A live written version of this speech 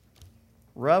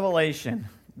Revelation.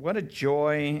 What a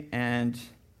joy and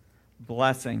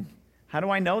blessing. How do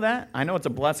I know that? I know it's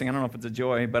a blessing. I don't know if it's a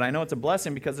joy, but I know it's a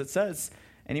blessing because it says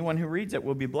anyone who reads it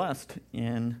will be blessed.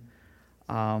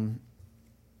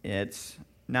 It's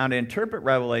now to interpret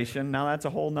Revelation. Now that's a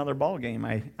whole nother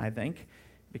ballgame, I think,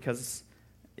 because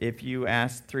if you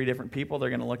ask three different people, they're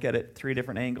going to look at it three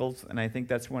different angles, and I think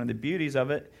that's one of the beauties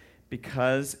of it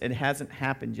because it hasn't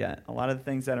happened yet. A lot of the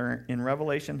things that are in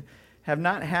Revelation have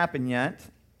not happened yet,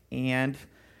 and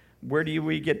where do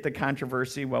we get the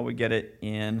controversy? Well, we get it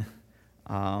in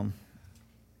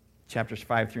chapters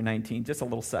 5 through 19, just a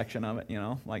little section of it,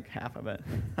 like half of it.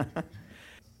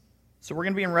 So we're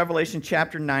going to be in Revelation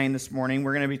chapter 9 this morning.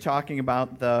 We're going to be talking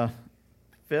about the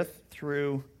 5th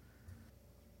through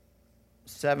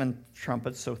 7th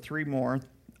trumpets, so 3 more,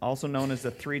 also known as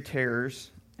the 3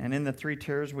 terrors. And in the 3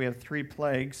 terrors, we have 3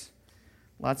 plagues,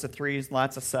 lots of 3s,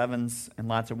 lots of 7s, and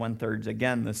lots of 1/3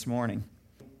 again this morning.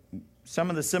 Some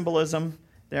of the symbolism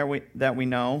that we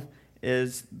know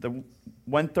is the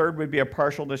 1/3 would be a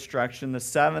partial destruction, the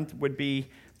 7th would be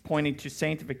pointing to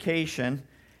sanctification,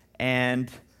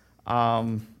 and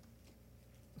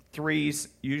 3s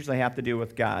usually have to do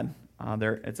with God.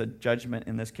 It's a judgment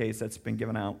in this case that's been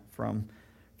given out from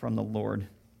the Lord.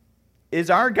 Is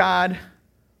our God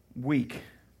weak?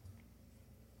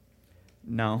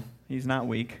 No, he's not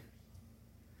weak.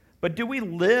 But do we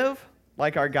live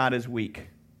like our God is weak?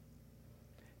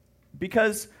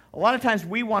 Because a lot of times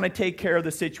we want to take care of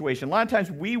the situation. A lot of times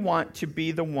we want to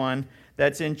be the one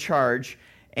that's in charge.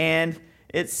 And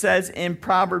it says in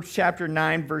Proverbs chapter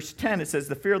 9, verse 10, it says,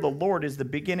 "The fear of the Lord is the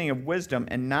beginning of wisdom,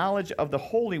 and knowledge of the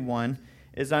Holy One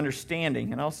is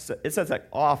understanding." And also, it says that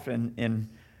often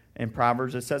in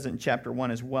Proverbs. It says it in chapter 1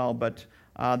 as well. But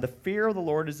the fear of the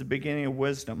Lord is the beginning of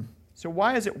wisdom. So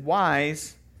why is it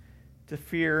wise to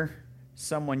fear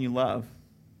someone you love?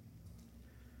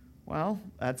 Well,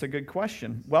 that's a good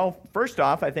question. Well, first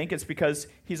off, I think it's because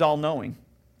he's all-knowing,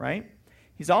 right?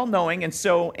 He's all-knowing, and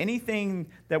so anything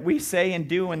that we say and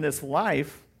do in this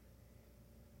life,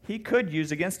 he could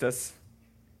use against us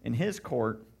in his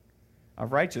court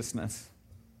of righteousness,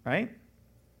 right?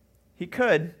 He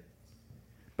could,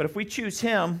 but if we choose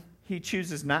him, he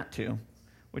chooses not to,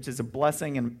 which is a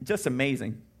blessing and just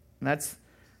amazing. And that's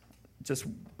just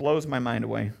blows my mind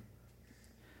away.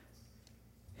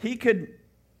 He could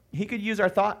use our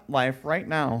thought life right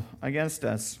now against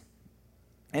us.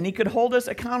 And he could hold us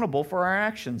accountable for our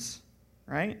actions,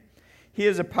 right?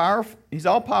 He's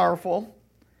all powerful.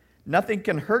 Nothing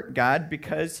can hurt God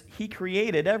because he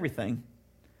created everything.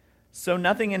 So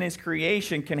nothing in his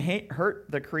creation can hurt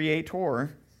the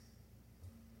Creator.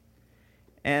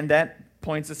 And that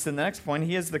points us to the next point.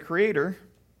 He is the Creator.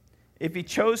 If he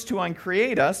chose to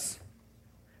uncreate us,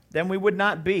 then we would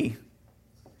not be.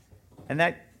 And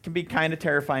that can be kind of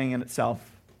terrifying in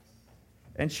itself.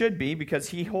 And should be, because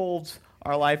he holds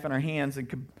our life in our hands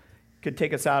and could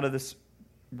take us out of this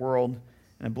world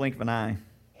in a blink of an eye.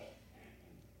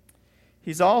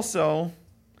 He's also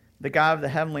the God of the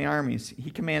heavenly armies.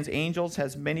 He commands angels,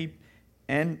 has many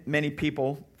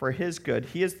people for his good.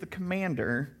 He is the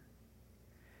commander,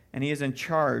 and he is in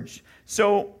charge.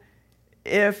 So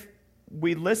if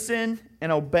we listen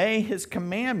and obey his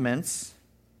commandments,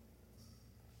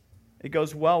 it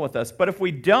goes well with us. But if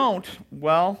we don't,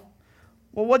 well,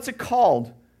 what's it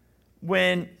called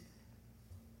when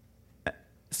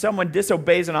someone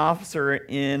disobeys an officer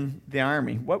in the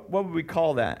army? What would we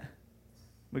call that?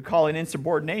 We'd call it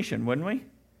insubordination, wouldn't we?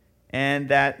 And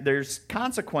that there's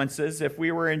consequences if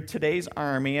we were in today's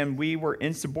army and we were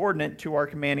insubordinate to our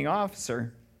commanding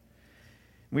officer.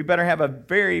 We better have a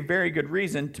very, very good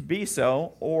reason to be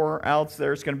so, or else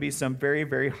there's going to be some very,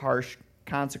 very harsh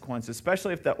consequences,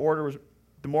 especially if the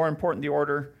more important the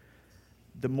order,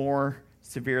 the more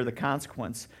severe the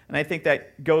consequence. And I think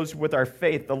that goes with our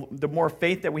faith. The more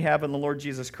faith that we have in the Lord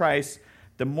Jesus Christ,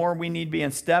 the more we need to be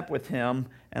in step with him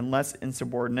and less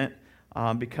insubordinate,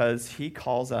 because he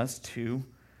calls us to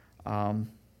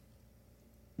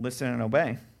listen and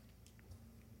obey.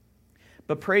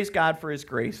 But praise God for his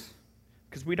grace,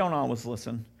 because we don't always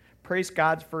listen. Praise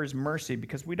God for his mercy,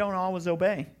 because we don't always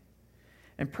obey.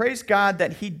 And praise God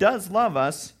that he does love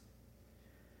us.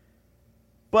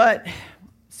 But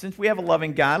since we have a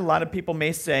loving God, a lot of people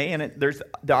may say, and there's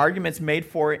the arguments made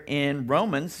for it in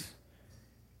Romans,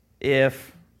 should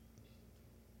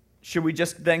we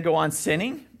just then go on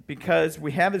sinning? Because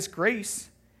we have his grace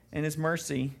and his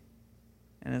mercy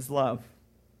and his love.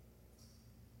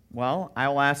 Well,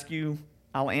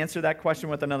 I'll answer that question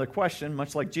with another question,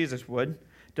 much like Jesus would.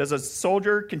 Does a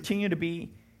soldier continue to be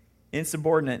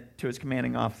insubordinate to his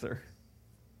commanding officer?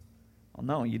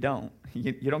 Well, no, you don't.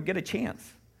 You don't get a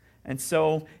chance. And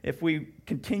so if we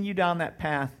continue down that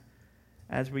path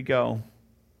as we go,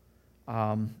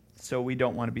 so we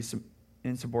don't want to be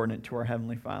insubordinate to our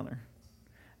Heavenly Father.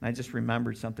 And I just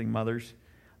remembered something, mothers.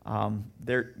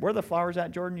 Where are the flowers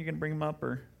at, Jordan? You going to bring them up?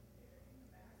 Or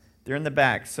they're in the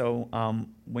back. So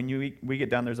when we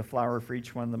get done, there's a flower for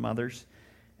each one of the mothers.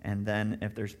 And then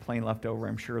if there's plenty left over,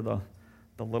 I'm sure the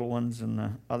little ones and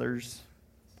the others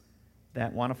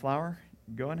that want a flower,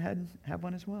 go ahead and have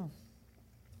one as well.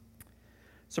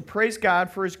 So praise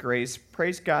God for His grace.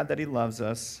 Praise God that He loves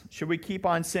us. Should we keep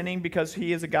on sinning because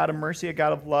He is a God of mercy, a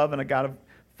God of love, and a God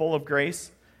full of grace?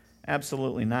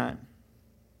 Absolutely not.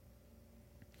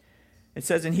 It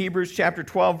says in Hebrews chapter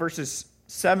 12, verses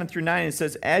 7 through 9, it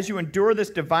says, as you endure this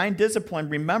divine discipline,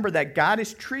 remember that God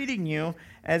is treating you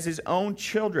as His own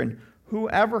children. Who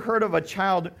ever heard of a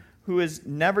child who is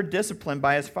never disciplined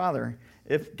by his father?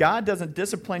 If God doesn't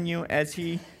discipline you as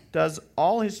He does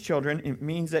all His children, it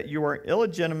means that you are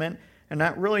illegitimate and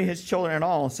not really His children at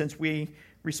all. Since we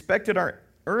respected our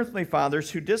earthly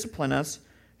fathers who discipline us,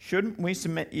 shouldn't we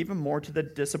submit even more to the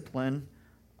discipline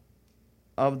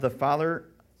of the Father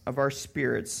of our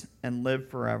spirits and live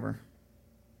forever?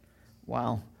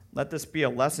 Wow. Let this be a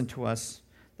lesson to us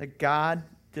that God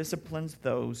disciplines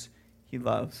those He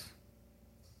loves.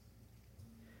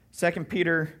 2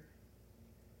 Peter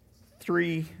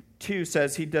 3:2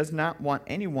 says He does not want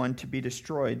anyone to be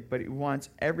destroyed, but He wants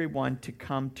everyone to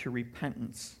come to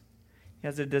repentance. He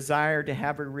has a desire to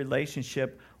have a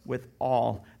relationship with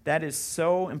all. That is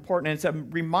so important. And it's a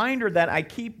reminder that I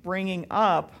keep bringing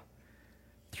up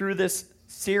through this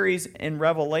series in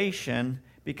Revelation,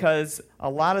 because a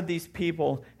lot of these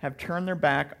people have turned their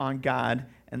back on God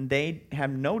and they have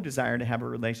no desire to have a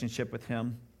relationship with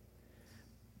Him.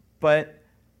 But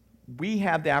we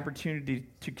have the opportunity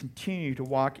to continue to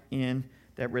walk in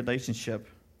that relationship.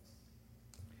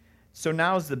 So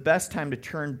now is the best time to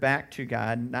turn back to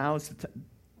God. Now is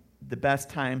the best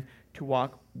time to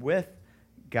walk with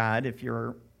God if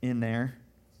you're in there.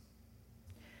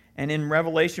 And in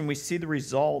Revelation, we see the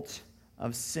result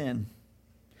of sin.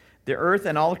 The earth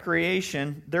and all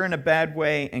creation, they're in a bad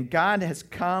way, and God has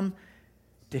come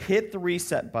to hit the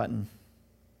reset button.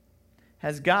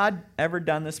 Has God ever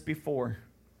done this before?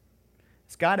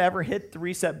 Has God ever hit the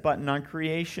reset button on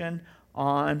creation,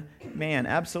 on man?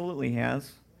 Absolutely He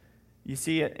has. You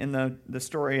see it in the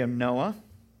story of Noah.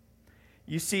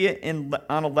 You see it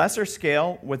on a lesser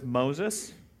scale with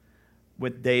Moses,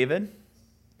 with David,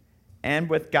 and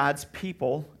with God's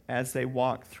people as they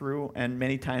walk through and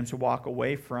many times walk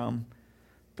away from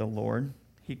the Lord.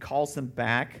 He calls them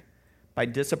back by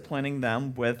disciplining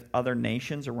them with other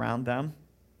nations around them.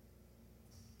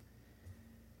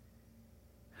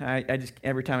 I just,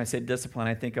 every time I say discipline,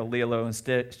 I think of Lilo and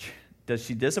Stitch. Does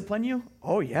she discipline you?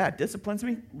 Oh, yeah, it disciplines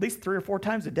me at least 3 or 4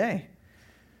 times a day.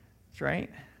 That's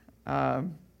right.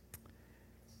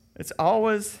 It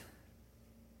always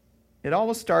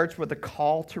starts with a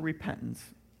call to repentance.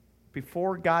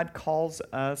 Before God calls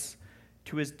us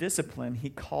to His discipline, He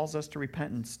calls us to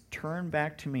repentance. Turn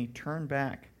back to me, turn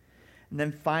back. And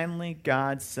then finally,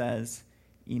 God says,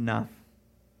 enough.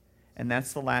 And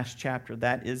that's the last chapter.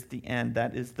 That is the end.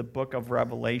 That is the book of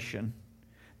Revelation.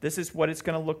 This is what it's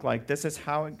going to look like. This is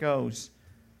how it goes.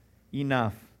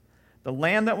 Enough. The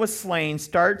Lamb that was slain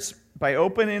starts by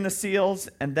opening the seals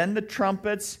and then the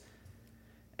trumpets.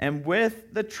 And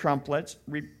with the trumpets,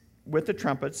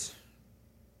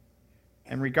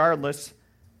 and regardless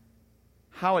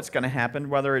how it's going to happen,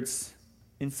 whether it's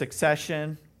in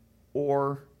succession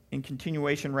or in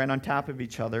continuation right on top of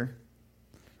each other,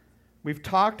 we've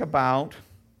talked about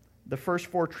the first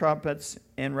 4 trumpets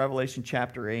in Revelation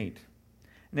chapter 8.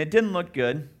 And it didn't look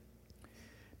good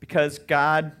because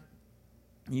God,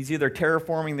 He's either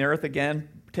terraforming the earth again,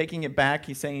 taking it back.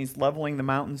 He's saying He's leveling the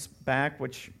mountains back,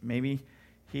 which maybe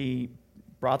He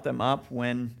brought them up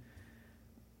when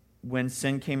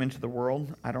sin came into the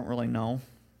world. I don't really know.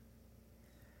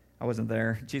 I wasn't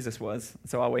there. Jesus was.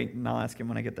 So I'll wait and I'll ask Him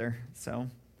when I get there.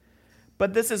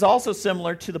 But this is also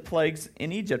similar to the plagues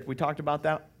in Egypt. We talked about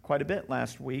that quite a bit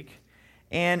last week.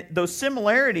 And those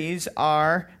similarities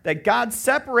are that God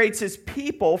separates His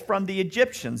people from the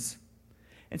Egyptians.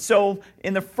 And so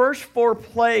in the first 4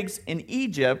 plagues in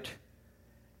Egypt,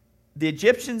 the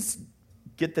Egyptians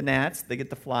get the gnats, they get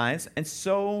the flies, and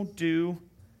so do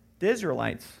the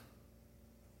Israelites.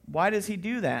 Why does He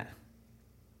do that?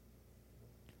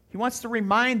 He wants to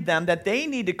remind them that they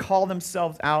need to call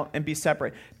themselves out and be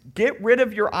separate. Get rid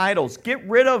of your idols. Get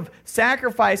rid of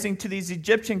sacrificing to these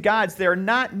Egyptian gods. They're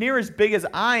not near as big as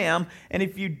I am. And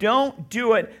if you don't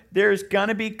do it, there's going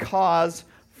to be cause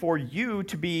for you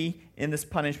to be in this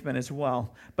punishment as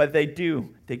well. But they do.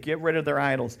 They get rid of their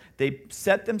idols. They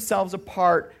set themselves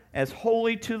apart as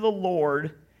holy to the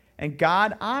Lord, and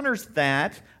God honors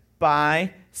that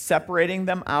by separating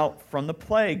them out from the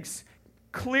plagues,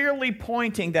 clearly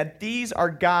pointing that these are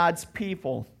God's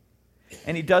people.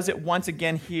 And he does it once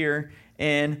again here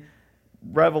in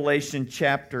Revelation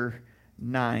chapter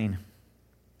 9.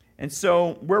 And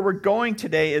so where we're going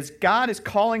today is God is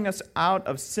calling us out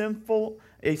of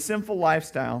a sinful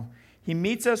lifestyle. He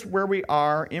meets us where we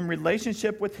are in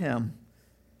relationship with him.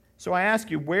 So I ask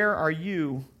you, where are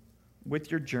you with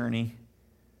your journey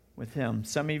with him?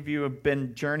 Some of you have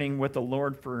been journeying with the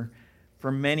Lord for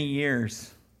many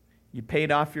years. You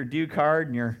paid off your due card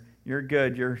and you're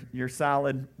good. You're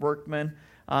solid workman.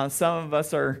 Some of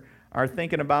us are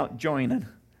thinking about joining,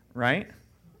 right?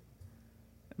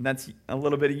 And that's a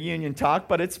little bit of union talk,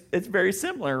 but it's very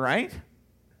similar, right?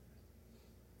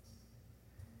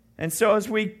 And so as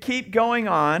we keep going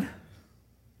on,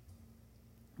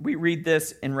 we read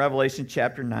this in Revelation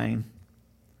chapter 9,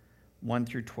 1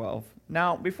 through 12.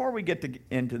 Now, before we get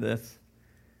into this,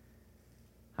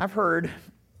 I've heard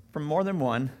from more than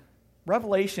one,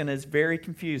 Revelation is very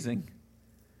confusing.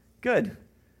 Good.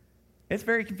 It's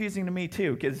very confusing to me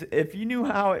too, because if you knew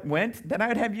how it went, then I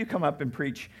would have you come up and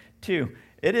preach too.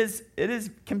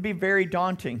 It can be very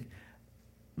daunting.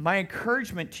 My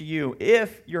encouragement to you,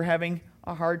 if you're having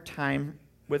a hard time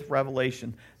with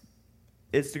Revelation,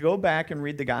 is to go back and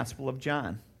read the Gospel of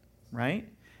John, right?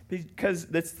 Because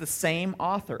it's the same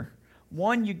author.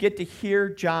 One, you get to hear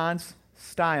John's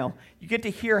style. You get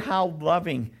to hear how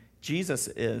loving Jesus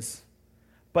is.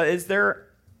 But is there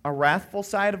a wrathful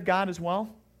side of God as well?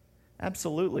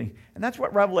 Absolutely. And that's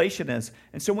what Revelation is.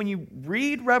 And so when you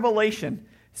read Revelation,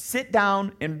 sit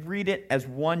down and read it as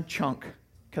one chunk,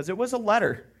 because it was a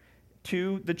letter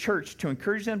to the church to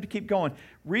encourage them to keep going.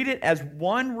 Read it as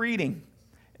one reading.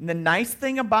 And the nice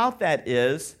thing about that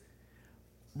is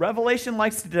Revelation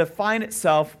likes to define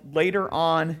itself later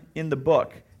on in the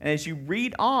book. And as you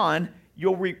read on,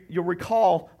 you'll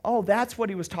recall, oh, that's what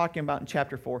he was talking about in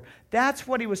chapter 4. That's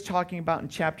what he was talking about in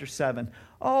chapter 7.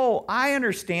 Oh, I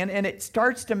understand. And it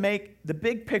starts to make the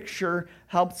big picture,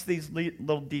 helps these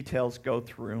little details go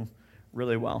through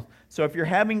really well. So if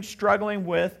you're struggling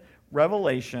with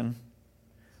Revelation,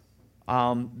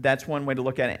 that's one way to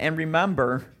look at it. And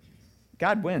remember,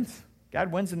 God wins.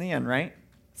 God wins in the end, right?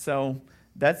 So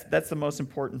that's the most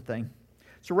important thing.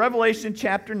 So Revelation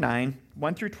chapter 9,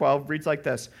 1 through 12 reads like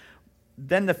this.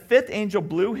 Then the fifth angel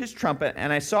blew his trumpet,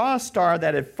 and I saw a star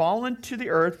that had fallen to the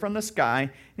earth from the sky,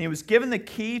 and he was given the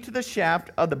key to the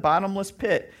shaft of the bottomless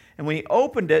pit. And when he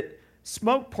opened it,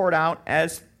 smoke poured out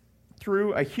as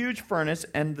through a huge furnace,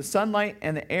 and the sunlight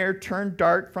and the air turned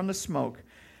dark from the smoke.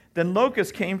 Then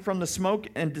locusts came from the smoke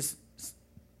and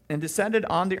descended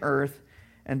on the earth,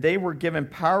 and they were given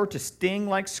power to sting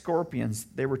like scorpions.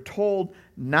 They were told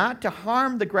not to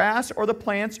harm the grass or the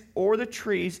plants or the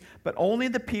trees, but only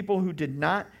the people who did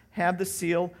not have the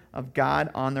seal of God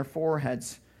on their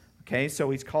foreheads. Okay, so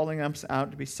he's calling us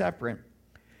out to be separate.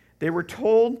 They were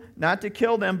told not to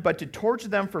kill them, but to torture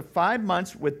them for 5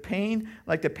 months with pain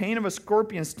like the pain of a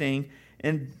scorpion sting.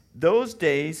 In those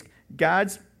days,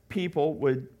 God's people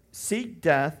would seek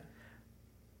death,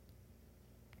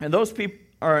 and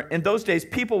in those days,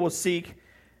 people will seek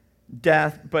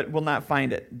death, but will not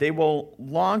find it. They will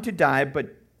long to die,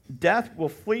 but death will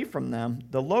flee from them.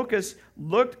 The locusts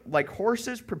looked like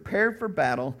horses prepared for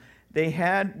battle. They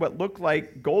had what looked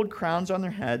like gold crowns on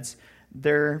their heads.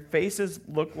 Their faces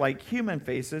looked like human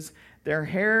faces. Their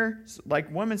hair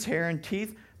like women's hair, and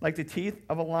teeth like the teeth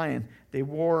of a lion. They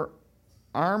wore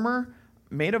armor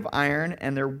made of iron,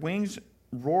 and their wings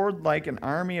roared like an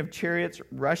army of chariots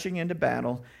rushing into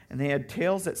battle, and they had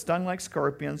tails that stung like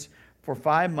scorpions for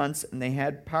 5 months, and they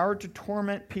had power to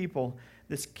torment people.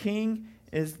 Their king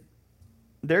is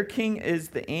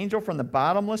the angel from the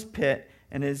bottomless pit,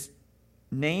 and his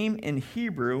name in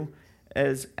Hebrew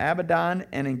is Abaddon,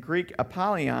 and in Greek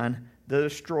Apollyon, the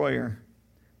destroyer.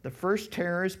 The first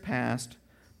terror is past,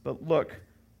 but look,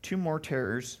 2 more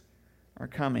terrors are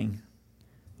coming.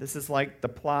 This is like the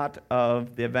plot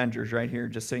of the Avengers right here,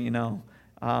 just so you know.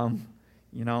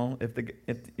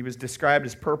 If he was described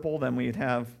as purple, then we'd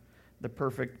have the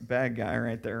perfect bad guy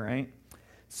right there, right?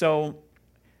 So,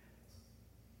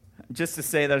 just to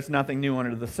say there's nothing new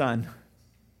under the sun.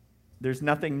 There's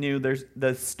nothing new. There's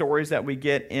the stories that we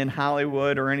get in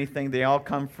Hollywood or anything, they all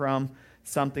come from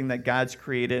something that God's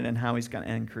created and how he's going to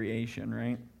end creation,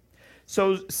 right?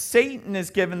 So Satan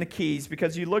is given the keys,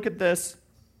 because you look at this,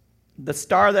 the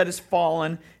star that has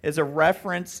fallen is a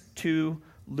reference to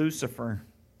Lucifer.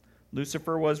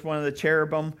 Lucifer was one of the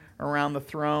cherubim around the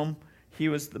throne. He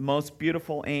was the most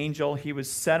beautiful angel. He was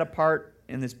set apart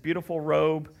in this beautiful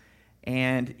robe,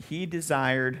 and he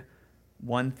desired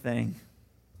one thing.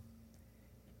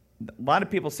 A lot of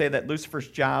people say that Lucifer's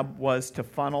job was to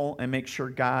funnel and make sure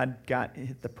God got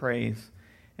the praise.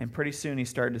 And pretty soon he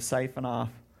started to siphon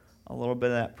off a little bit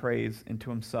of that praise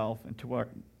into himself and to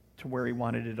where he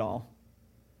wanted it all.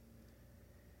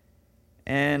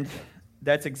 And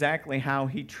that's exactly how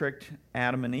he tricked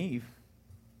Adam and Eve.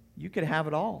 You could have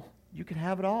it all. You could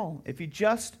have it all. If you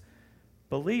just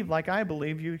believe like I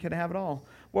believe, you could have it all.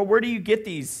 Well, where do you get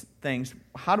these things?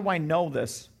 How do I know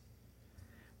this?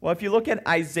 Well, if you look at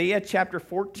Isaiah chapter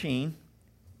 14,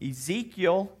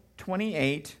 Ezekiel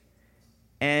 28,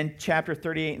 and chapter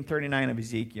 38 and 39 of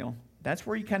Ezekiel, that's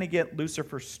where you kind of get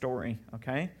Lucifer's story,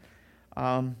 okay?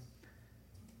 There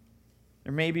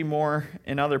may be more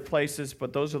in other places,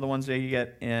 but those are the ones that you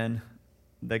get in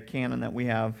the canon that we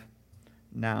have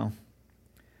now.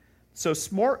 So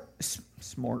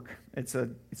smork, it's a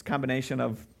combination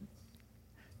of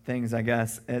things, I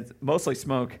guess. It's mostly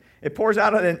smoke. It pours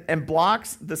out and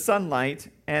blocks the sunlight,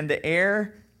 and the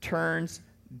air turns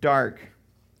dark.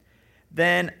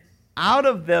 Then out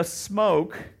of the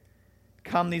smoke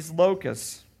come these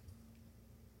locusts.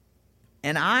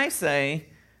 And I say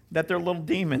that they're little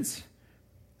demons,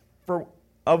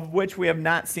 of which we have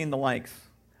not seen the likes.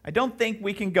 I don't think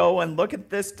we can go and look at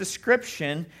this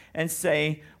description and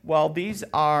say, well, these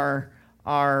are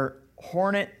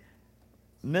Hornet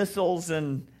missiles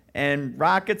and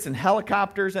rockets and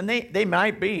helicopters, and they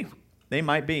might be. They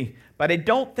might be. But I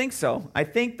don't think so. I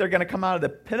think they're going to come out of the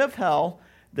pit of hell.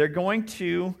 They're going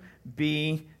to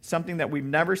be something that we've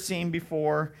never seen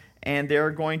before, and they're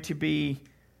going to be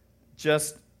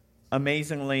just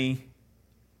amazingly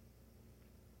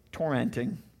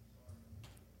tormenting.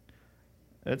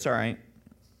 That's all right.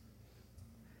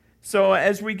 So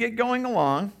as we get going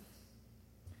along,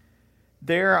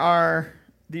 there are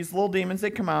these little demons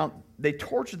that come out. They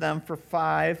torture them for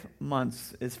 5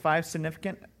 months. Is 5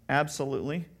 significant?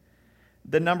 Absolutely.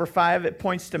 The number 5, it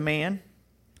points to man.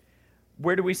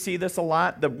 Where do we see this a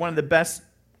lot? One of the best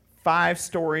 5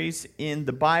 stories in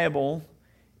the Bible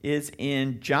is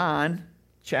in John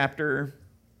chapter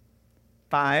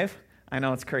 5. I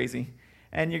know it's crazy.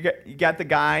 And you got the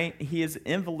guy, he is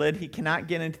invalid, he cannot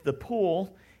get into the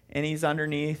pool, and he's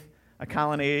underneath a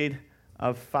colonnade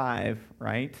of 5,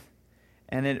 right?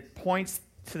 And it points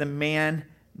to the man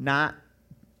not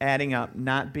adding up,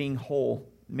 not being whole,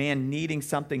 man needing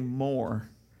something more.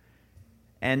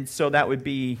 And so that would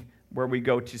be where we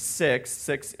go to 6.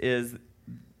 6 is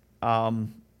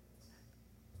the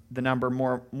number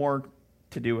more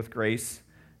to do with grace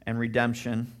and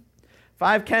redemption.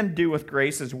 5 can do with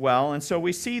grace as well. And so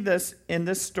we see this in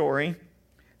this story. It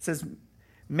says,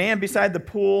 man beside the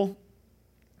pool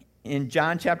in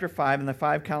John chapter 5 in the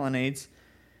 5 colonnades.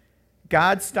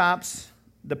 God stops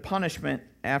the punishment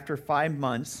after 5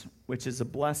 months, which is a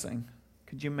blessing.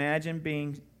 Could you imagine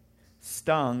being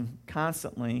stung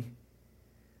constantly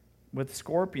with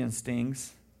scorpion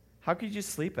stings? How could you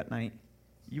sleep at night?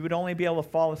 You would only be able to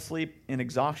fall asleep in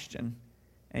exhaustion,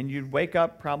 and you'd wake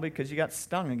up probably because you got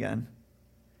stung again.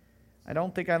 I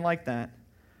don't think I like that.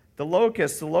 The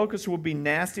locusts will be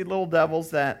nasty little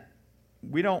devils that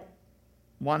we don't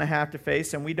want to have to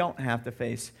face, and we don't have to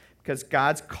face because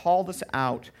God's called us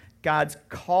out. God's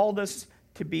called us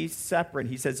to be separate.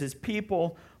 He says his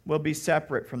people will be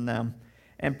separate from them.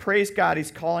 And praise God,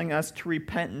 he's calling us to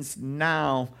repentance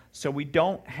now so we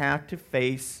don't have to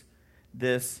face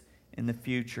this in the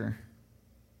future.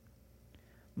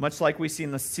 Much like we see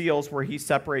in the seals where he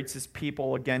separates his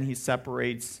people, again, he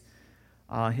separates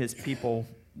his people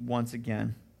once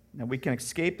again. Now, we can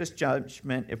escape this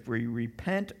judgment if we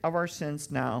repent of our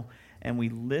sins now and we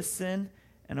listen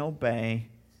and obey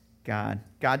God.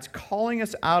 God's calling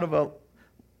us out of a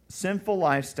sinful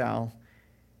lifestyle,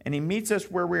 and he meets us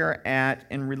where we are at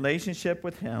in relationship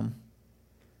with him.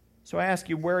 So I ask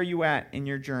you, where are you at in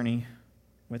your journey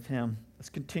with him? Let's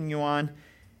continue on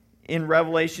in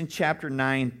Revelation chapter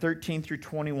 9, 13 through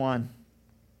 21.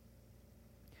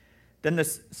 Then the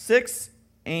 6th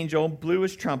angel blew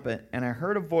his trumpet, and I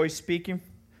heard a voice speaking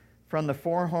from the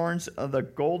 4 horns of the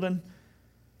gold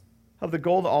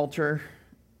altar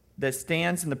that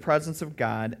stands in the presence of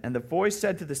God. And the voice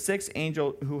said to the 6th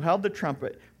angel who held the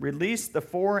trumpet, release the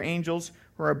 4 angels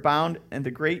who are bound in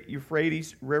the great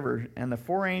Euphrates River, and the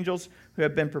 4 angels who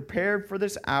have been prepared for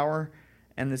this hour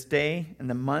and this day and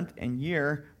the month and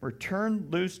year were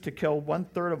turned loose to kill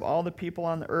 1/3 of all the people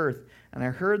on the earth. And I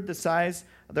heard the size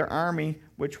of their army,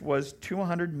 which was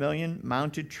 200 million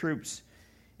mounted troops.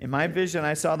 In my vision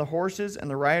I saw the horses and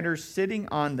the riders sitting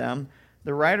on them.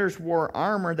 The riders wore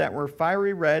armor that were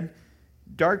fiery red,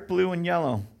 dark blue, and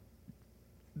yellow.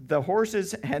 The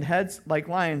horses had heads like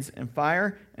lions, and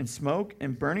fire and smoke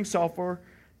and burning sulfur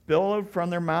billowed from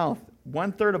their mouth.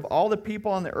 1/3 of all the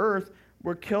people on the earth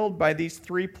were killed by these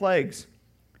 3 plagues,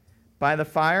 by the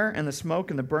fire and the smoke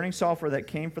and the burning sulfur that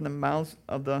came from the mouths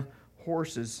of the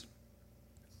horses.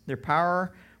 Their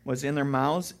power was in their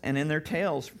mouths and in their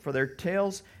tails, for their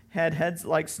tails had heads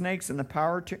like snakes and the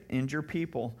power to injure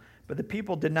people. But the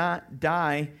people did not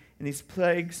die in these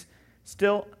plagues,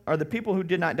 the people who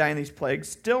did not die in these plagues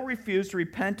still refused to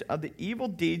repent of the evil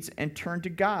deeds and turn to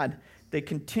God. They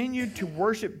continued to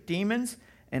worship demons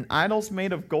and idols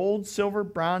made of gold, silver,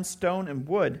 bronze, stone, and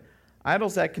wood,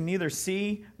 idols that can neither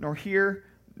see nor hear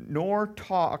nor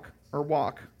talk or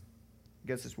walk. I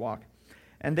guess it's walk.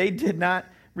 And they did not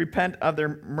repent of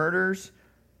their murders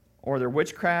or their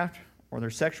witchcraft or their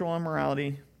sexual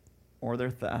immorality or their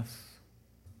thefts,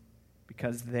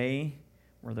 because they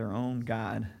were their own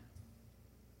God.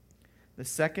 The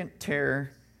second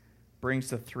terror brings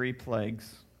the 3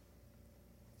 plagues.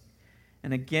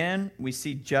 And again, we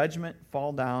see judgment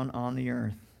fall down on the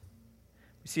earth.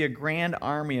 We see a grand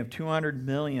army of 200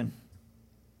 million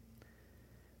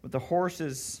with the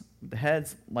horses, the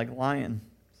heads like lions.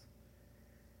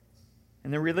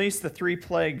 And they release the 3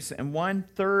 plagues, and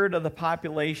 1/3 of the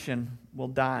population will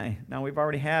die. Now, we've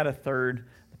already had 1/3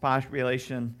 of the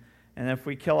population. And if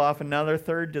we kill off another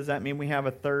 1/3, does that mean we have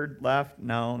 1/3 left?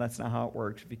 No, that's not how it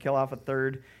works. If you kill off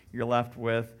 1/3, you're left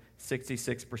with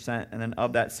 66%. And then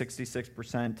of that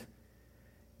 66%,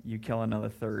 you kill another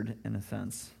 1/3 in a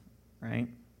sense, right?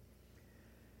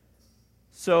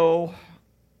 So,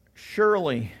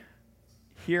 surely,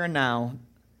 here and now,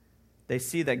 they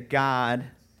see that God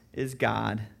is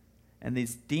God, and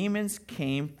these demons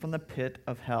came from the pit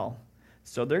of hell.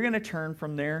 So they're going to turn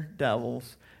from their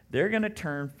devils, they're going to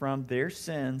turn from their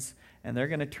sins, and they're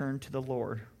going to turn to the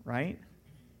Lord, right?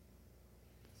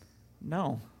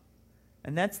 No.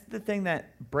 And that's the thing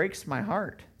that breaks my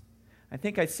heart. I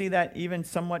think I see that even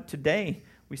somewhat today.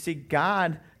 We see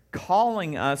God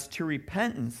calling us to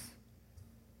repentance.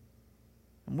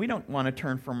 And we don't want to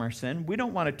turn from our sin. We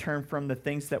don't want to turn from the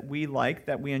things that we like,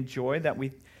 that we enjoy, that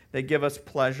give us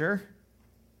pleasure.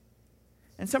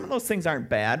 And some of those things aren't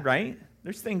bad, right?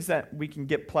 There's things that we can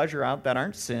get pleasure out that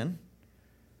aren't sin.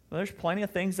 Well, there's plenty of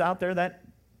things out there that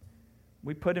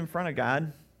we put in front of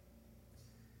God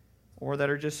or that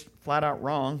are just flat out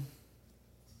wrong,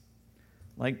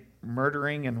 like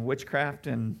murdering and witchcraft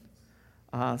and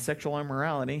sexual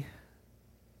immorality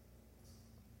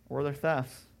or their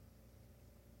thefts.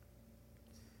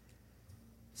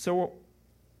 So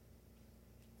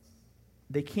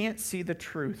they can't see the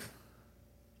truth.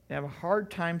 They have a hard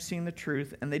time seeing the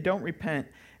truth, and they don't repent.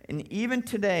 And even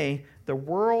today, the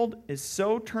world is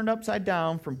so turned upside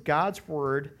down from God's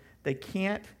word, they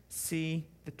can't see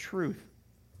the truth.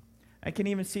 I can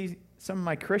even see some of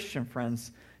my Christian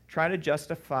friends try to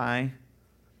justify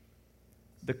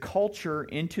the culture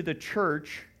into the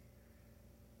church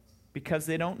because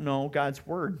they don't know God's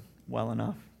word well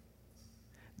enough.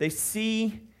 They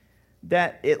see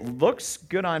that it looks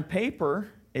good on paper,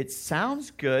 it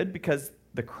sounds good because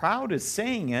the crowd is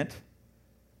saying it,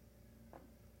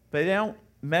 but they don't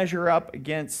measure up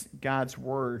against God's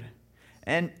word.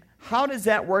 And how does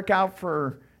that work out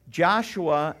for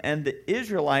Joshua and the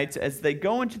Israelites as they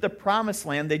go into the promised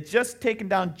land? They just taken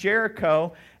down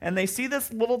Jericho, and they see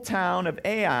this little town of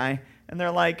Ai, and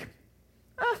they're like,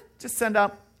 just send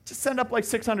up like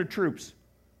 600 troops.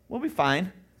 We'll be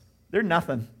fine. They're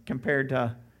nothing compared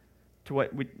to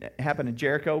what happened in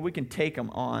Jericho. We can take them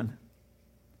on.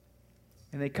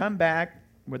 And they come back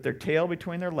with their tail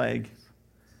between their legs,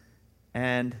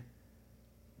 and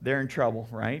they're in trouble,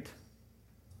 right?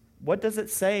 What does it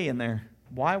say in there?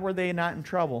 Why were they not in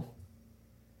trouble?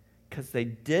 Because they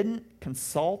didn't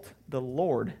consult the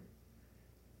Lord,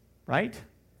 right?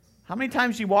 How many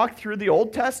times you walk through the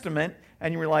Old Testament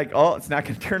and you were like, oh, it's not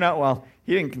going to turn out well.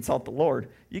 He didn't consult the Lord.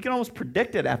 You can almost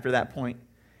predict it after that point.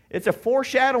 It's a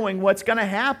foreshadowing what's going to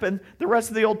happen the rest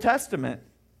of the Old Testament.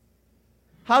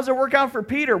 How does it work out for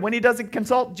Peter when he doesn't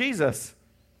consult Jesus?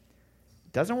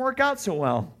 It doesn't work out so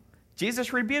well.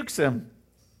 Jesus rebukes him.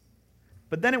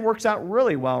 But then it works out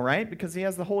really well, right? Because he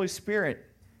has the Holy Spirit.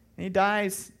 And he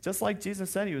dies just like Jesus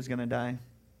said he was going to die.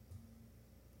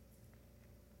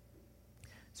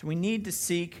 So we need to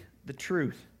seek the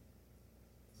truth.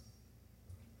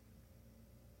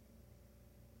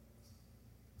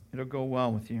 It'll go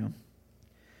well with you.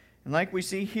 And like we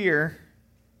see here,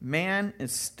 man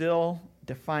is still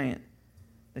defiant.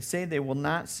 They say they will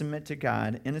not submit to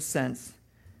God. In a sense,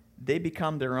 they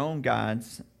become their own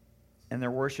gods, and they're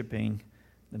worshiping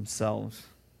themselves.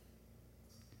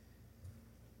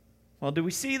 Well, do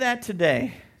we see that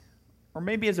today? Or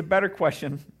maybe as a better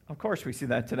question, of course we see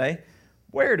that today.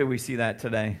 Where do we see that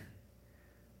today?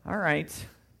 All right.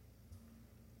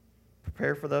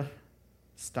 Prepare for the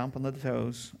stomp on the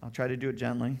toes. I'll try to do it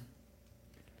gently.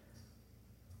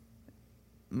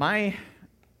 My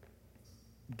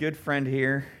good friend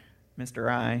here,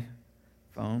 Mr.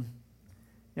 iPhone,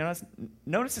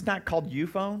 notice it's not called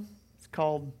Uphone. It's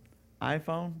called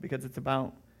iPhone because it's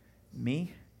about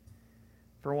me,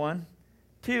 for one.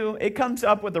 Two, it comes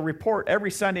up with a report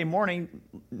every Sunday morning.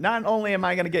 Not only am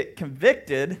I going to get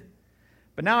convicted,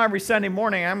 but now every Sunday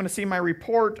morning I'm going to see my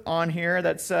report on here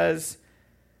that says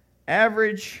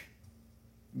average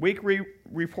week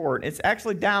report. It's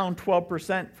actually down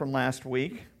 12% from last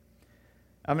week.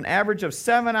 Of an average of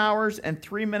 7 hours and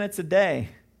 3 minutes a day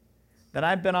that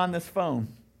I've been on this phone.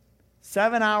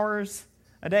 7 hours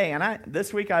a day. And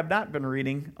this week I've not been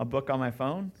reading a book on my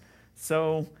phone.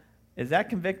 So is that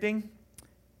convicting?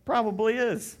 Probably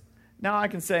is. Now I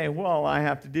can say, well, I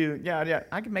have to do,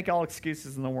 I can make all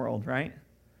excuses in the world, right?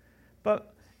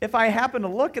 But if I happen to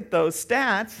look at those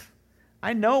stats,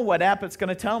 I know what app it's going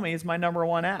to tell me is my number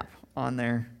one app on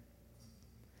there.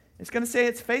 It's going to say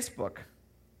it's Facebook.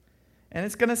 And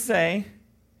it's going to say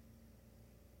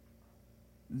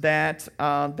that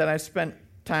I spent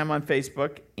time on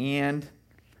Facebook. And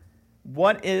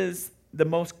what is the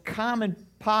most common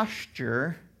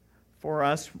posture for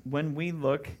us when we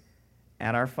look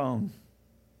at our phone?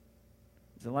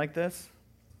 Is it like this?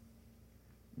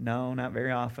 No, not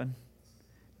very often.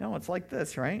 No, it's like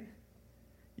this, right?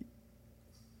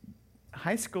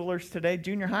 High schoolers today,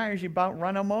 junior hires, you about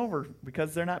run them over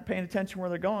because they're not paying attention where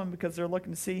they're going because they're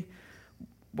looking to see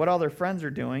what all their friends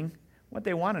are doing. What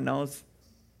they want to know is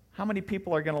how many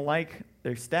people are going to like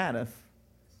their status.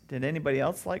 Did anybody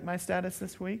else like my status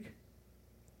this week?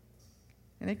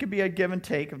 And it could be a give and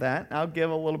take of that. I'll give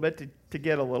a little bit to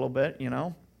get a little bit,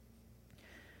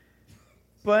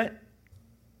 But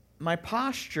my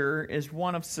posture is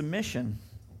one of submission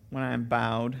when I'm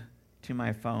bowed to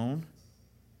my phone.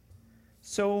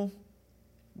 So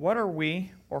what are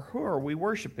we, or who are we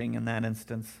worshiping in that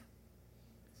instance?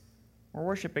 We're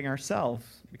worshiping ourselves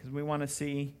because we want to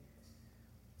see,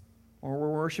 or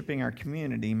we're worshiping our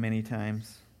community many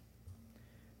times.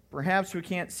 Perhaps we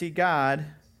can't see God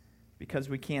because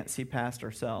we can't see past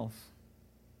ourselves.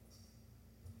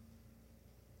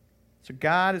 So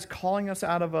God is calling us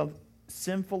out of a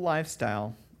sinful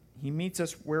lifestyle. He meets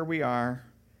us where we are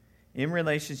in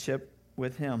relationship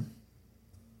with Him.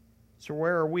 So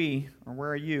where are we, or where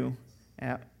are you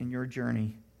at in your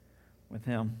journey with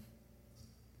Him?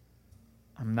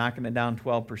 I'm knocking it down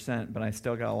 12%, but I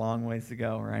still got a long ways to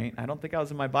go, right? I don't think I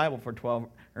was in my Bible for 12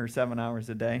 or 7 hours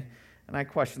a day, and I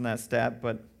question that stat,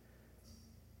 but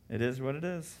it is what it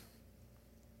is.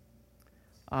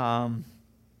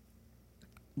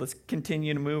 Let's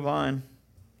continue to move on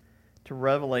to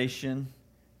Revelation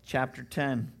chapter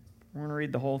 10. We're going to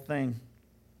read the whole thing.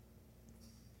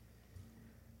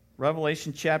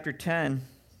 Revelation chapter 10.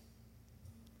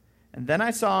 And then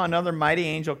I saw another mighty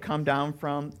angel come down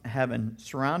from heaven,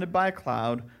 surrounded by a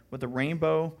cloud, with a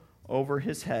rainbow over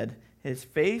his head. His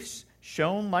face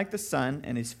shone like the sun,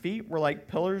 and his feet were like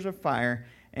pillars of fire.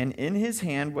 And in his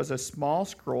hand was a small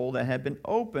scroll that had been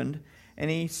opened, and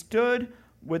he stood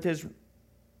with his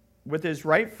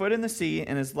right foot in the sea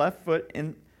and his left foot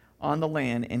on the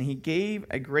land. And he gave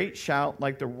a great shout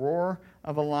like the roar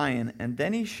of a lion. And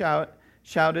then he shouted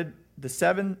the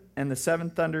seven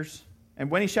thunders. And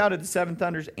when he shouted, the seven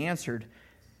thunders answered.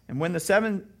 And when the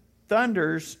seven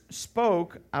thunders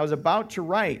spoke, I was about to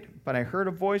write, but I heard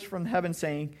a voice from heaven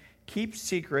saying, "Keep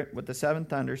secret what the seven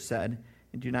thunders said,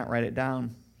 and do not write it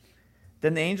down."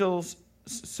 Then the angel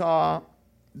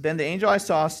I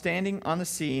saw standing on the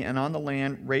sea and on the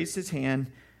land raised his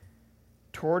hand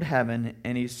toward heaven,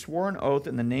 and he swore an oath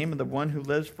in the name of the one who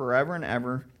lives forever and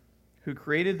ever, who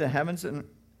created the heavens and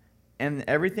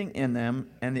everything in them,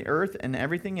 and the earth and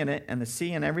everything in it, and the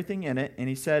sea and everything in it. And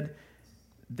he said,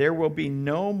 "There will be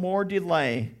no more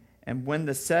delay. And when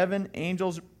the seventh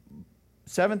angel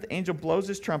blows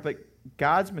his trumpet,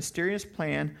 God's mysterious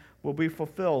plan will be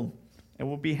fulfilled. It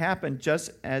will be happen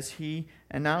just as he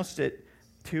announced it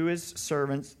to his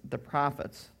servants, the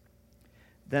prophets."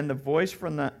 Then the voice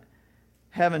from the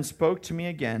heaven spoke to me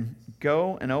again,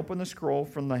 "Go and open the scroll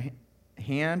from the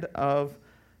hand of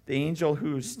the angel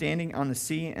who is standing on the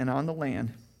sea and on the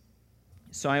land."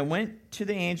 So I went to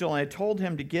the angel, and I told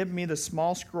him to give me the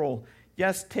small scroll.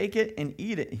 "Yes, take it and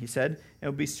eat it," he said. "It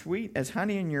will be sweet as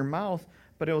honey in your mouth,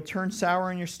 but it will turn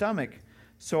sour in your stomach."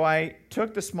 So I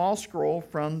took the small scroll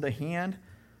from the hand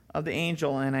of the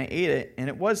angel, and I ate it, and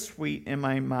it was sweet in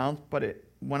my mouth, but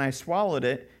when I swallowed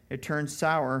it, it turned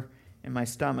sour in my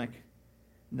stomach.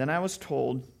 Then I was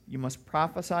told, you must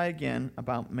prophesy again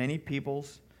about many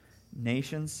peoples,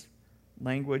 nations,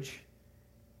 language,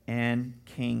 and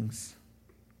kings.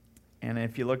 And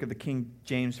if you look at the King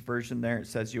James Version there, it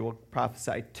says you will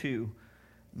prophesy to,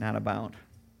 not about,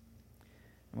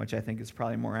 which I think is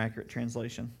probably a more accurate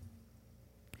translation.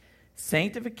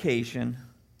 Sanctification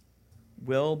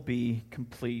will be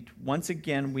complete. Once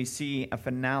again, we see a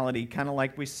finality, kind of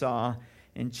like we saw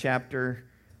in chapter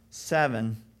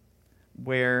 7,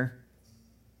 where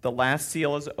the last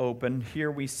seal is open.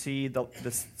 Here we see the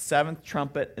seventh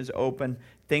trumpet is open.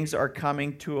 Things are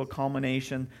coming to a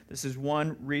culmination. This is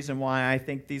one reason why I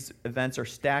think these events are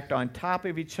stacked on top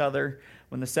of each other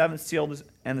when the seventh seal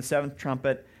and the seventh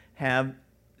trumpet have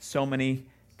so many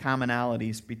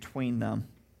commonalities between them.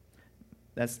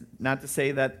 That's not to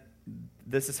say that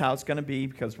this is how it's going to be,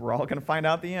 because we're all going to find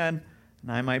out at the end,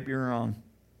 and I might be wrong.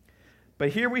 But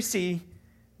here we see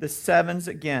the sevens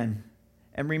again.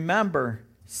 And remember,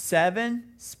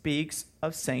 7 speaks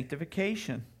of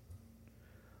sanctification.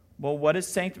 Well, what is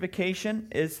sanctification?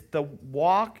 It's the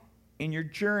walk in your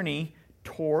journey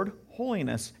toward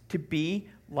holiness, to be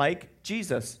like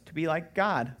Jesus, to be like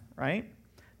God, right?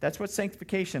 That's what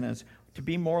sanctification is, to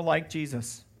be more like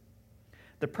Jesus.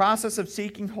 The process of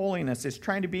seeking holiness is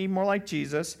trying to be more like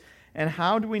Jesus. And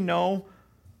how do we know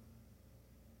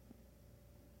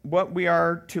what we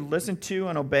are to listen to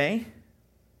and obey?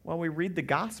 Well, we read the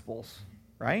Gospels,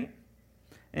 right?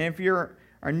 And if you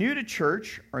are new to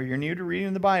church or you're new to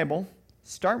reading the Bible,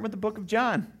 start with the book of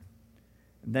John.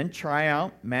 And then try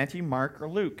out Matthew, Mark, or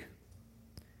Luke.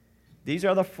 These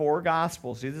are the 4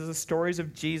 Gospels. These are the stories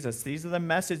of Jesus. These are the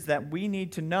messages that we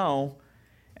need to know.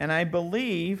 And I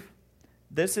believe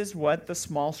this is what the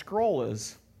small scroll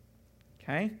is.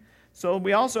 Okay? So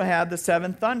we also have the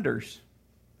 7 thunders.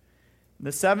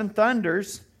 The 7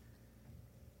 thunders,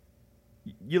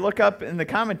 you look up in the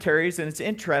commentaries, and it's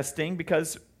interesting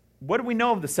because what do we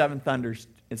know of the 7 thunders?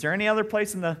 Is there any other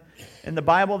place in the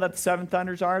Bible that the 7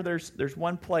 thunders are? There's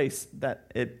one place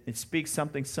that it speaks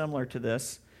something similar to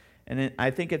this, and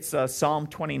I think it's Psalm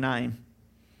 29.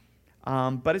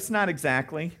 But it's not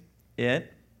exactly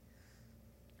it.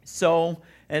 So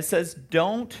it says,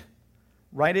 don't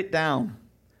write it down.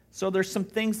 So there's some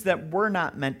things that we're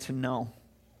not meant to know.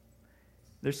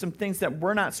 There's some things that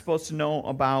we're not supposed to know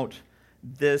about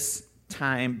this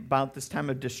time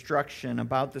of destruction,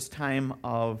 about this time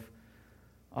of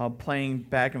playing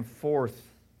back and forth.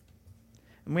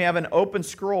 And we have an open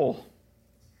scroll.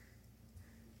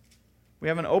 We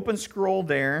have an open scroll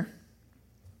there,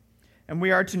 and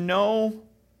we are to know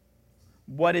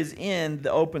what is in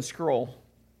the open scroll.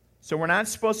 So we're not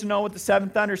supposed to know what the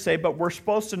 7 thunders say, but we're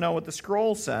supposed to know what the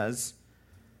scroll says.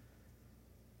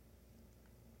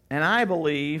 And I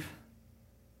believe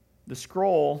the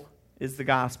scroll is the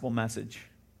gospel message,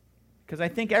 because I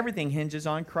think everything hinges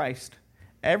on Christ.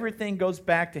 Everything goes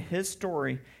back to his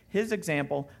story, his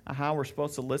example of how we're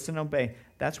supposed to listen and obey.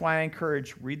 That's why I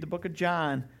encourage, read the book of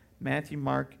John, Matthew,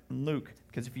 Mark, and Luke.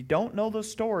 Because if you don't know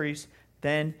those stories,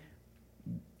 then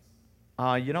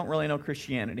you don't really know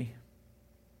Christianity.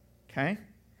 Okay?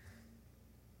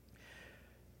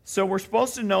 So we're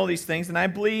supposed to know these things, and I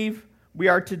believe we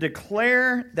are to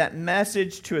declare that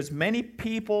message to as many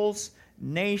peoples,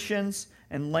 nations,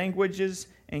 and languages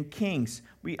and kings.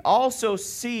 We also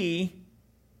see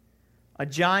a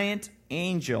giant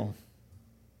angel.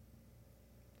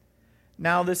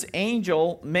 Now, this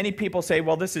angel, many people say,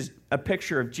 well, this is a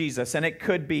picture of Jesus, and it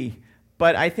could be.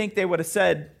 But I think they would have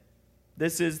said,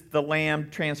 this is the Lamb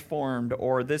transformed,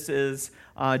 or this is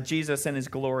Jesus in his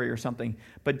glory or something.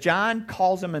 But John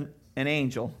calls him an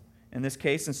angel in this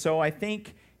case, and so I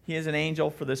think he is an angel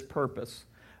for this purpose.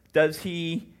 Does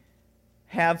he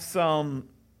have some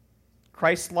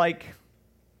Christ-like,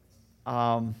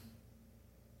 I'll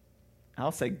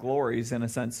say glories in a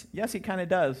sense? Yes, he kind of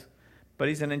does, but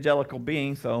he's an angelical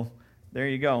being, so there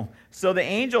you go. So the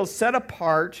angel is set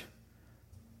apart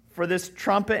for this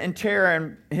trumpet and terror,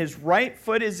 and his right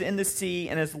foot is in the sea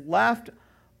and his left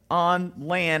on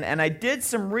land. And I did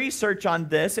some research on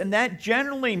this, and that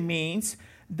generally means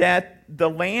that the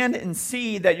land and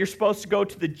sea, that you're supposed to go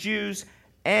to the Jews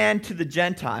and to the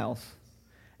Gentiles.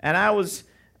 And I was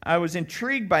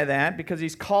intrigued by that, because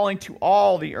he's calling to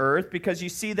all the earth, because you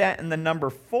see that in the number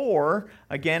 4,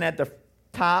 again at the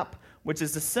top, which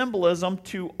is the symbolism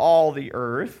to all the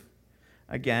earth.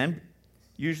 Again,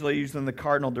 usually using the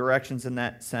cardinal directions in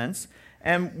that sense.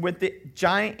 And with the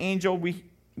giant angel,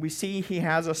 we see he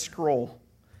has a scroll.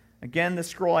 Again, the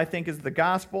scroll, I think, is the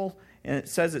gospel, and it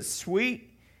says it's sweet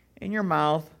in your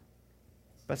mouth,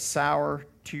 but sour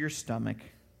to your stomach.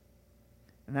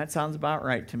 And that sounds about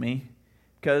right to me.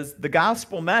 Because the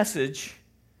gospel message,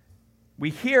 we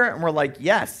hear it and we're like,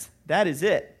 yes, that is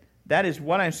it. That is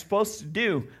what I'm supposed to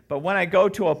do. But when I go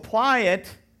to apply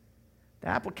it, the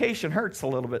application hurts a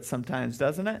little bit sometimes,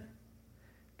 doesn't it?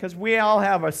 Because we all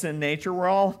have a sin nature. We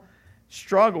all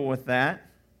struggle with that.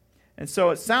 And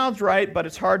so it sounds right, but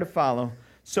it's hard to follow.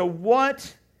 So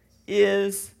what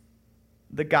is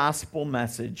the gospel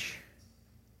message?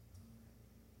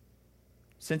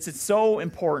 Since it's so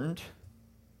important,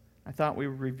 I thought we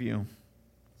would review.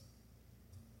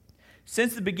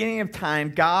 Since the beginning of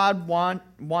time, God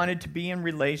wanted to be in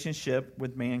relationship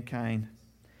with mankind.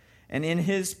 And in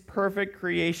his perfect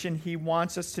creation, he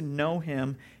wants us to know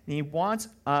him, and he wants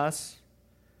us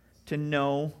to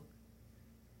know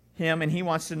him, and he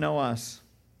wants to know us.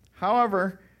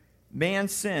 However, man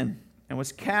sinned and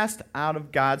was cast out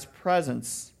of God's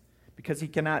presence because he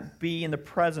cannot be in the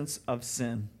presence of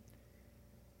sin.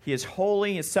 He is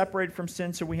holy, he is separated from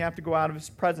sin, so we have to go out of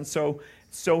his presence.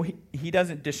 So he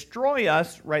doesn't destroy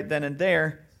us right then and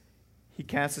there. He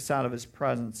casts us out of his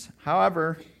presence.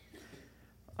 However,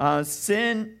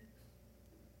 sin,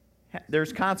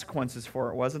 there's consequences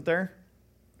for it, wasn't there?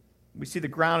 We see the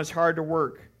ground is hard to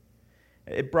work.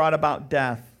 It brought about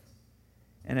death.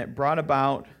 And it brought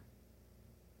about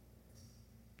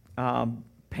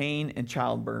pain and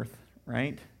childbirth,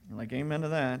 right? You're like, amen to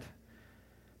that.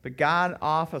 But God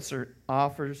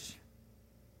offers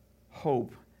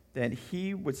hope that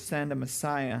he would send a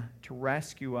Messiah to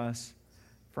rescue us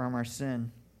from our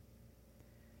sin.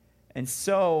 And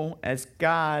so, as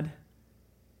God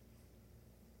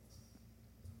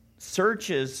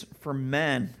searches for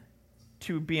men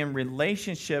to be in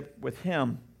relationship with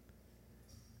him,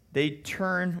 they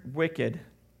turn wicked,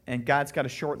 and God's got to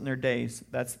shorten their days.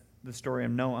 That's the story of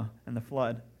Noah and the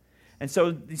flood. And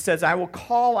so he says, I will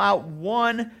call out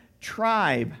one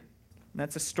tribe. And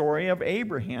that's a story of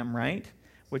Abraham, right?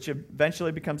 Which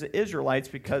eventually becomes the Israelites,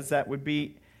 because that would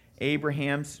be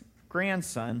Abraham's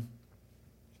grandson,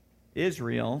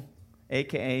 Israel,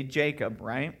 a.k.a. Jacob,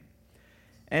 right?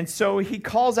 And so he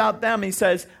calls out them. He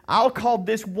says, I'll call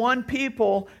this one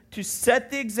people to set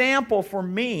the example for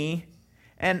me,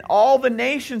 and all the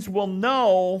nations will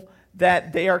know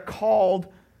that they are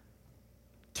called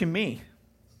to me.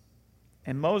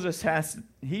 And Moses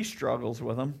he struggles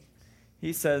with them.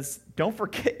 He says, don't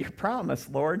forget your promise,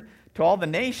 Lord, to all the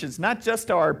nations, not just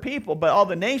to our people, but all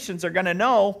the nations are going to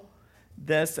know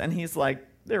this. And he's like,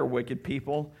 they're wicked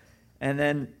people. And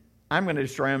then I'm going to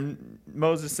destroy them.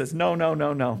 Moses says, no.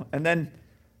 And then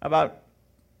about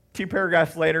 2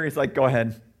 paragraphs later, he's like, go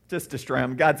ahead, just destroy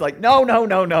them. God's like, no.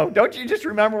 Don't you just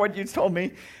remember what you told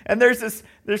me? And there's this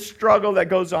struggle that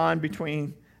goes on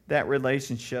between that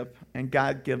relationship, and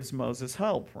God gives Moses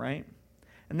help, right?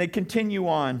 And they continue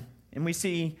on, and we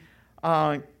see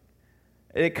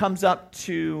it comes up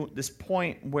to this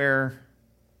point where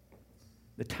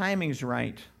the timing's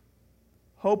right.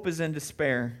 Hope is in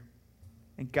despair,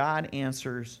 and God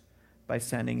answers by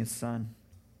sending his son.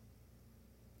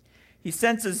 He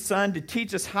sends his son to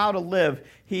teach us how to live.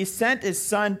 He sent his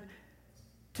son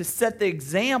to set the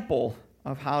example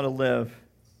of how to live,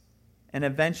 and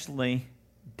eventually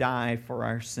die for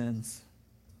our sins.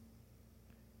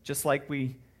 Just like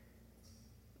we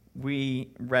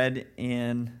read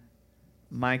in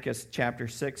Micah chapter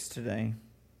 6 today.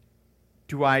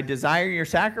 Do I desire your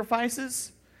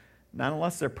sacrifices? Not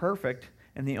unless they're perfect.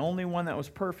 And the only one that was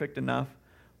perfect enough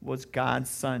was God's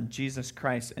Son, Jesus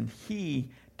Christ. And he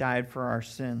died for our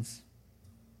sins.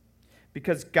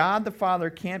 Because God the Father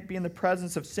can't be in the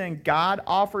presence of sin, God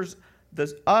offers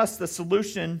us the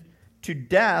solution to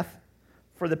death.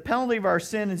 For the penalty of our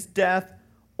sin is death,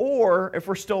 or if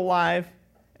we're still alive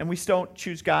and we still don't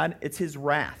choose God, it's his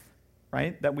wrath,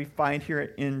 right? That we find here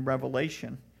in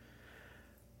Revelation.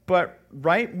 But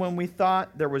right when we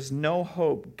thought there was no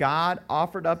hope, God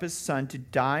offered up his son to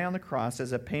die on the cross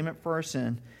as a payment for our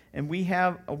sin, and we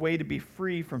have a way to be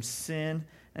free from sin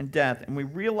and death. And we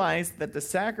realize that the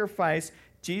sacrifice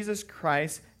Jesus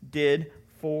Christ did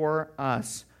for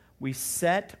us. We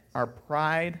set our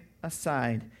pride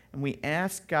aside, and we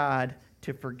ask God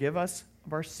to forgive us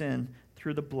of our sin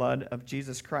through the blood of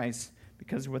Jesus Christ.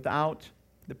 Because without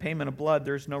the payment of blood,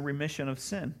 there's no remission of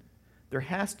sin. There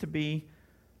has to be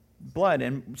blood.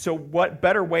 And so what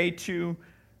better way to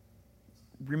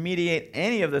remediate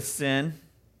any of the sin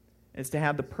is to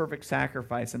have the perfect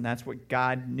sacrifice. And that's what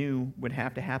God knew would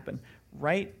have to happen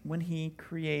right when he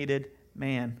created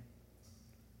man.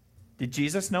 Did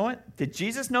Jesus know it? Did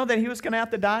Jesus know that he was going to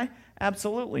have to die?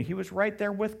 Absolutely. He was right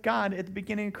there with God at the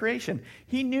beginning of creation.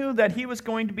 He knew that he was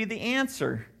going to be the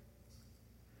answer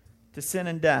to sin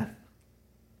and death.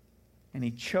 And he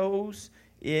chose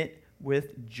it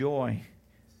with joy.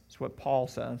 That's what Paul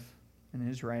says in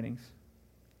his writings.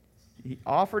 He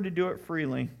offered to do it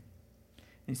freely.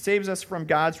 He saves us from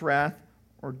God's wrath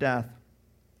or death.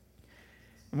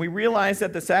 And we realize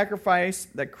that the sacrifice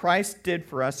that Christ did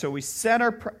for us, so we set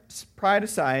our pride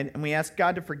aside and we ask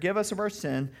God to forgive us of our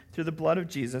sin through the blood of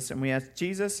Jesus, and we ask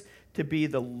Jesus to be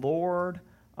the Lord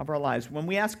of our lives. When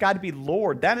we ask God to be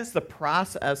Lord, that is the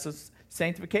process of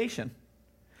sanctification.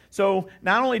 So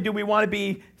not only do we want to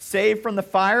be saved from the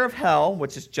fire of hell,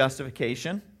 which is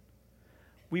justification,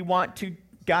 we want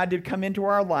God to come into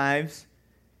our lives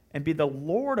and be the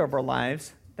Lord of our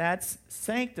lives. That's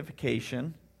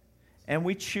sanctification. And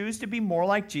we choose to be more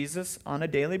like Jesus on a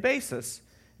daily basis.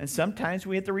 And sometimes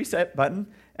we hit the reset button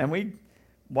and we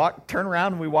turn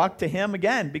around and we walk to him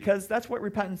again, because that's what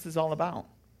repentance is all about.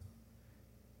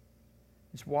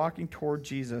 It's walking toward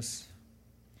Jesus.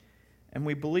 And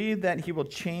we believe that he will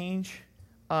change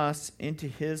us into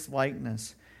his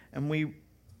likeness. And we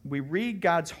read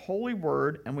God's holy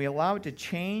word and we allow it to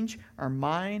change our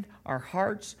mind, our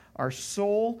hearts, our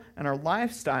soul, and our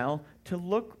lifestyle to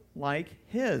look like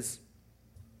his.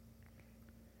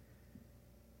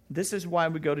 This is why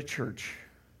we go to church.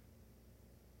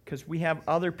 Because we have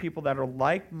other people that are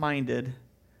like-minded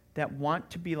that want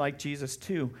to be like Jesus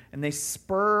too. And they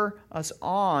spur us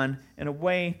on in a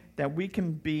way that we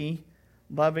can be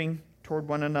loving toward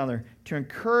one another, to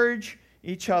encourage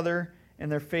each other in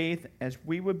their faith as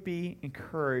we would be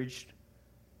encouraged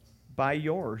by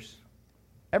yours.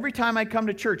 Every time I come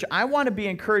to church, I want to be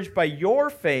encouraged by your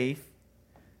faith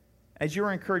as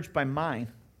you're encouraged by mine.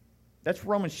 That's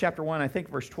Romans chapter 1, I think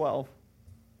verse 12.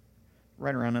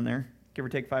 Right around in there. Give or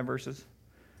take 5 verses.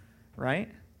 Right?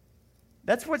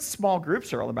 That's what small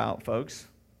groups are all about, folks.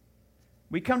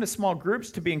 We come to small groups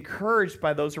to be encouraged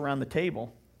by those around the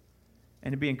table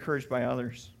and to be encouraged by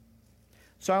others.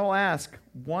 So I will ask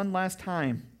one last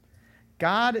time.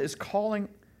 God is calling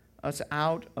us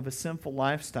out of a sinful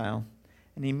lifestyle,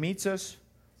 and he meets us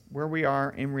where we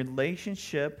are in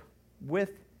relationship with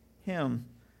him.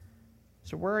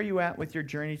 So where are you at with your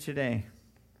journey today?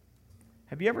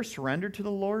 Have you ever surrendered to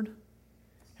the Lord?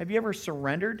 Have you ever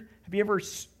surrendered? Have you ever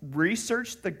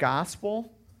researched the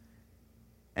gospel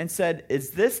and said,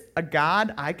 is this a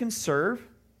God I can serve?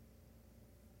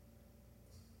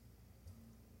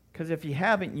 Because if you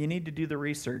haven't, you need to do the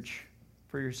research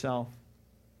for yourself.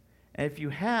 And if you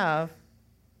have,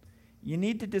 you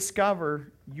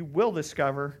will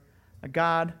discover a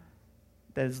God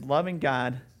that is loving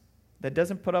God, that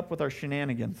doesn't put up with our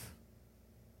shenanigans.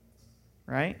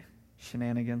 Right?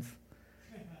 Shenanigans.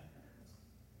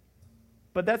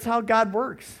 But that's how God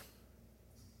works.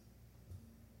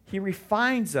 He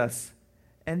refines us,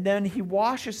 and then he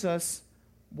washes us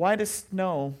white as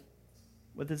snow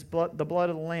with his blood, the blood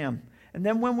of the Lamb. And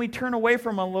then when we turn away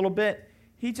from him a little bit,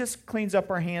 he just cleans up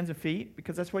our hands and feet,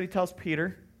 because that's what he tells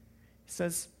Peter. He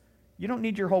says, you don't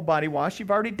need your whole body washed.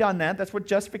 You've already done that. That's what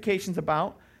justification's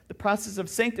about. The process of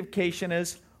sanctification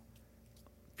is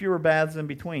fewer baths in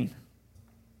between.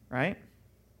 Right?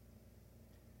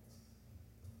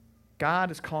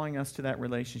 God is calling us to that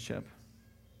relationship.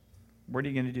 What are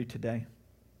you going to do today?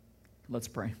 Let's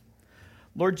pray.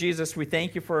 Lord Jesus, we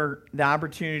thank you for the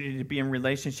opportunity to be in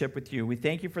relationship with you. We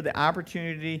thank you for the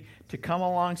opportunity to come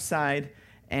alongside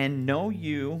and know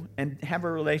you and have a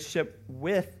relationship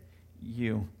with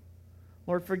you.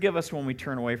 Lord, forgive us when we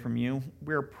turn away from you.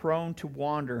 We're prone to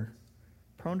wander.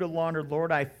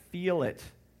 Lord, I feel it.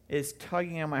 It's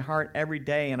tugging on my heart every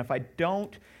day. And if I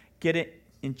don't get it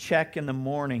in check in the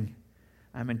morning,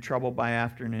 I'm in trouble by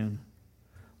afternoon.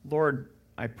 Lord,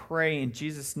 I pray in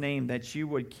Jesus' name that you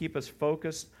would keep us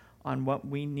focused on what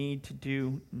we need to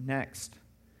do next.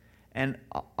 And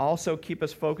also keep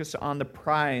us focused on the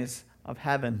prize of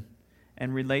heaven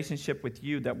and relationship with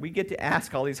you, that we get to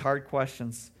ask all these hard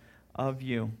questions of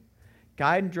you.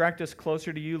 Guide and direct us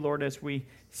closer to you, Lord, as we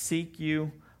seek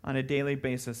you on a daily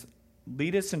basis.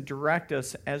 Lead us and direct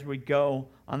us as we go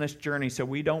on this journey so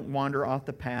we don't wander off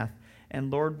the path.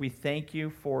 And Lord, we thank you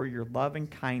for your loving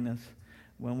kindness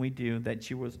when we do, that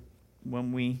you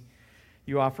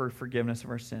offer forgiveness of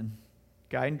our sin.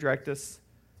 Guide and direct us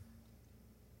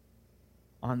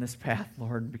on this path,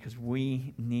 Lord, because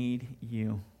we need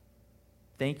you.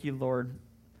 Thank you, Lord,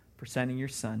 for sending your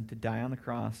Son to die on the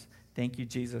cross. Thank you,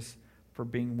 Jesus, for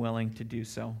being willing to do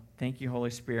so. Thank you, Holy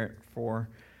Spirit, for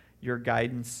your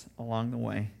guidance along the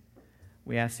way.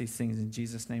 We ask these things in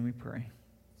Jesus' name we pray.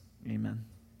 Amen.